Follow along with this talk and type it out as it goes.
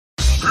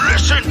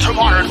Listen to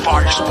my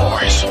advice,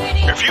 boys.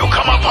 If you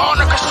come upon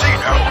a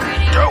casino,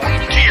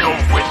 don't deal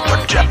with the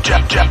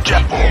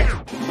devil.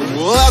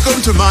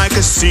 Welcome to my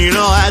casino,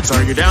 lads.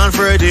 Are you down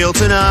for a deal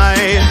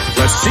tonight?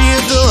 Let's see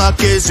if the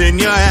luck is in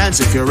your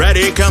hands. If you're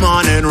ready, come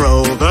on and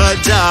roll the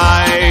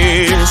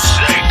dice.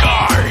 Say,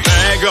 guys.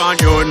 Beg on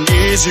your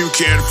knees, you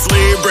can't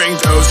flee. Bring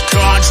those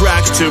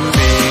contracts to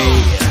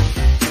me.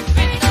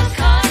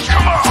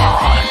 Come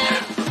on.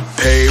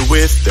 Pay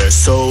with their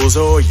souls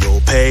or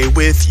you'll pay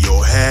with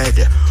your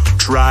head.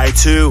 Try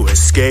to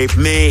escape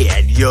me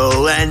and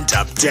you'll end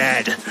up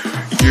dead.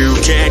 You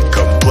can't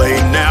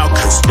complain now,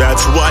 cause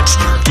that's what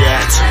you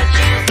get.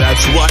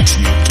 That's what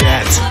you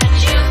get.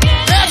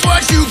 That's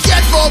what you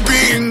get for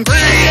being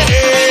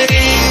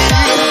greedy.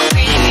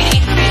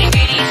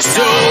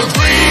 So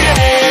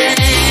greedy.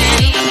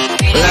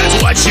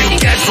 That's what you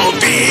get for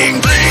being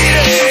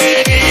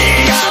greedy.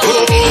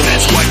 Oh,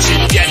 that's what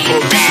you get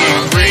for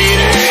being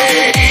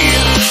greedy.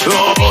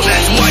 Oh,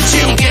 that's what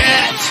you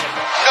get.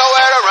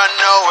 Nowhere to run,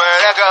 nowhere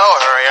to go.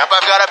 Hurry up,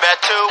 I've got a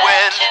bet to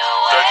win.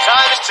 The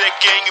time is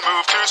ticking, you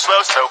move too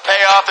slow, so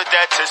pay off the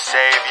debt to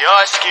save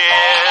your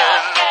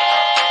skin.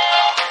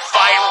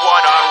 Fight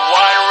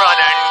one-on-one, run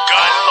and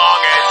gun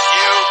long as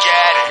you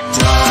get it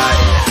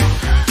done.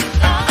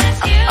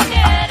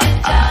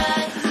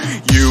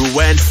 You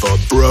went for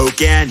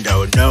broke and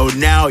oh no,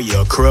 now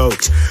you're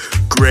croaked.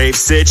 Grave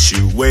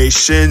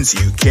situations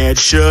you can't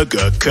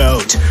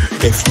sugarcoat.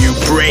 If you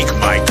break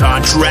my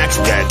contract,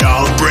 then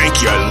I'll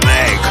break your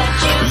leg.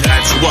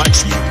 That's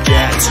what you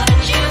get.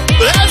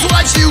 That's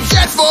what you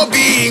get for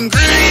being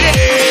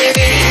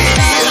greedy.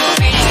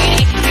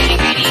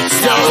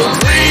 So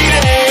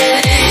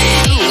greedy.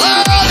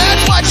 Oh,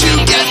 that's what you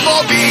get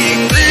for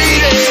being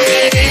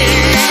greedy.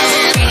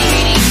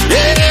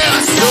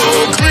 Yeah, so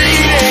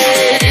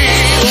greedy.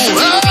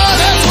 Oh,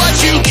 that's what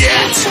you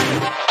get.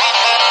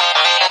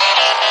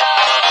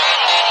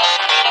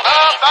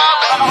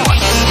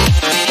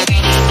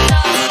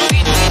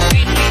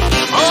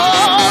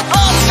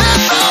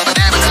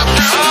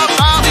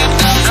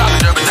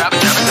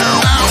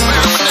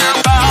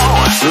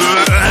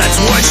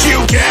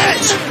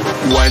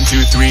 One,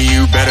 two, three,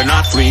 you better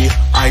not flee.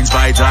 Eins,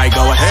 zwei, drei,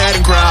 go ahead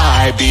and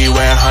cry.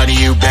 Beware, honey,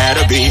 you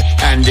better be.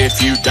 And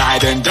if you die,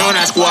 then don't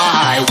ask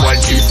why. 1,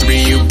 2, 3,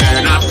 you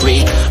better not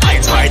flee.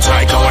 Eins, zwei,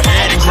 drei, go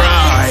ahead and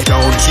cry.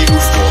 Don't you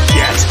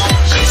forget,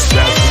 cause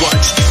that's what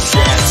you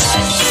get.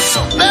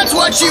 That's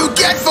what you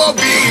get for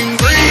being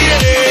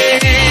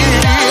greedy.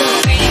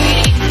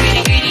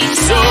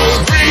 So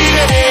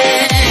greedy.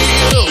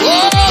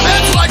 Oh,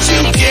 that's what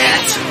you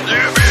get.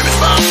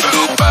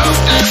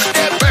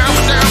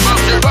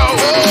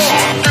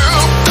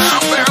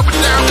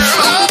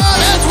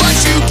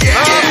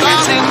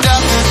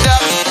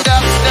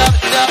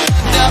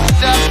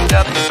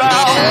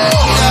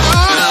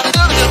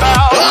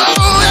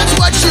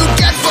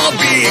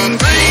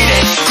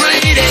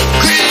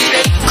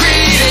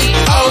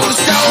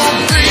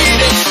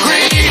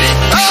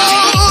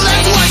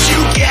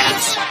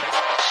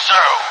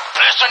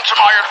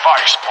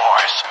 Advice,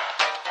 boys.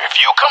 If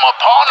you come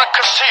upon a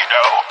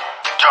casino,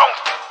 don't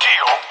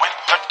deal